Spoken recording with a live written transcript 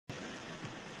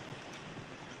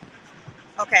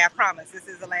Okay, I promise this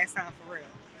is the last time for real.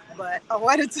 But I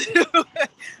wanted to,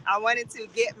 I wanted to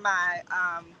get my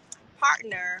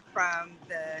partner from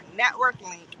the network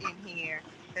link in here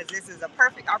because this is a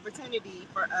perfect opportunity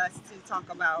for us to talk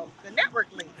about the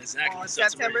network link Exactly. on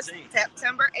September 18th.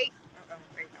 September 8th.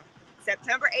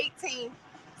 September 18th,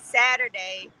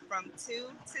 Saturday from 2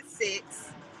 to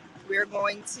 6. We're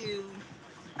going to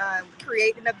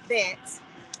create an event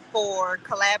for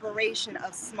collaboration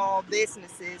of small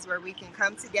businesses where we can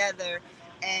come together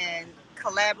and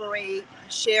collaborate,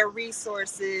 share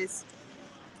resources,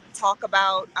 talk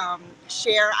about,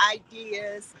 share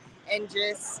ideas, and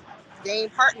just gain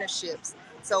partnerships.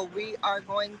 So we are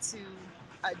going to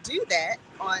do that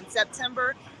on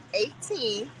September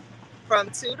 18th from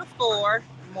 2 to 4.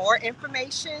 More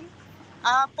information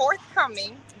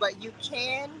forthcoming, but you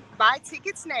can buy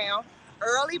tickets now.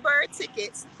 Early bird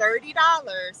tickets, $30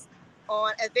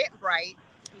 on Eventbrite.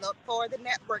 Look for the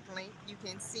network link. You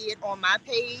can see it on my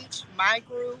page, my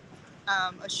group,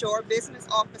 Ashore Business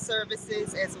Office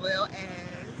Services, as well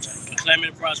as Clam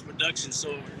Enterprise Productions.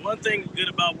 So one thing good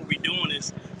about what we're doing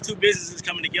is two businesses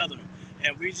coming together,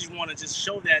 and we just want to just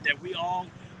show that we all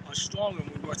are stronger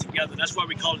when we work together. That's why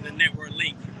we call it the network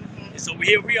link. And so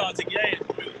here we are together.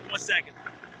 1 second.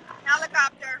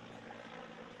 helicopter.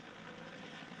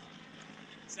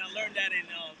 So I learned that in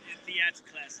theater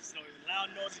classes. So loud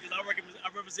noises because I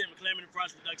represent McClam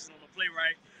Enterprise Productions. I'm a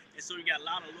playwright, and so you got a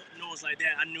lot of noise like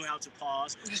that. I knew how to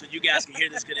pause so you guys can hear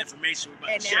this good information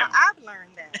we're about And to now share. I've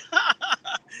learned that.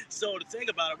 So to think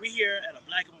about it, we're here at a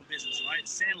black-owned business, right?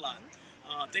 Sandlot.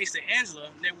 Thanks to Angela,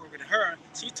 networking to her,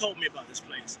 she told me about this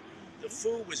place. The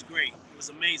food was great. It was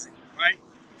amazing, right?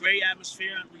 Great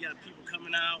atmosphere. We got people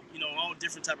coming out, all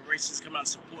different type of races come out and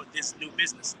support this new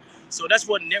business. So that's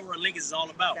what Network Link is all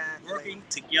about, Exactly. working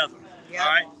together. Yep. All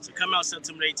right? So come out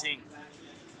September 18th.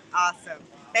 Awesome.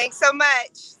 Thanks so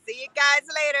much. See you guys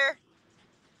later.